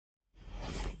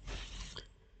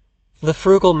The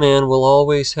frugal man will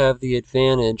always have the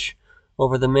advantage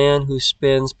over the man who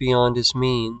spends beyond his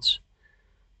means.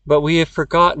 But we have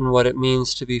forgotten what it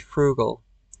means to be frugal.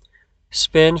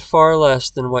 Spend far less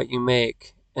than what you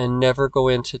make, and never go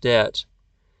into debt.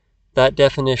 That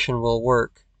definition will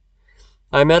work.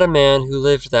 I met a man who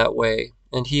lived that way,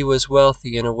 and he was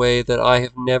wealthy in a way that I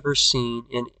have never seen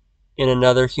in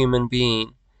another human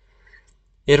being.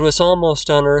 It was almost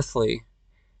unearthly,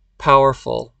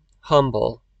 powerful,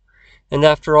 humble. And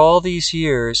after all these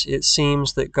years, it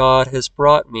seems that God has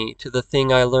brought me to the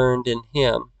thing I learned in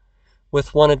him,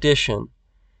 with one addition: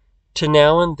 to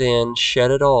now and then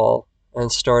shed it all and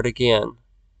start again.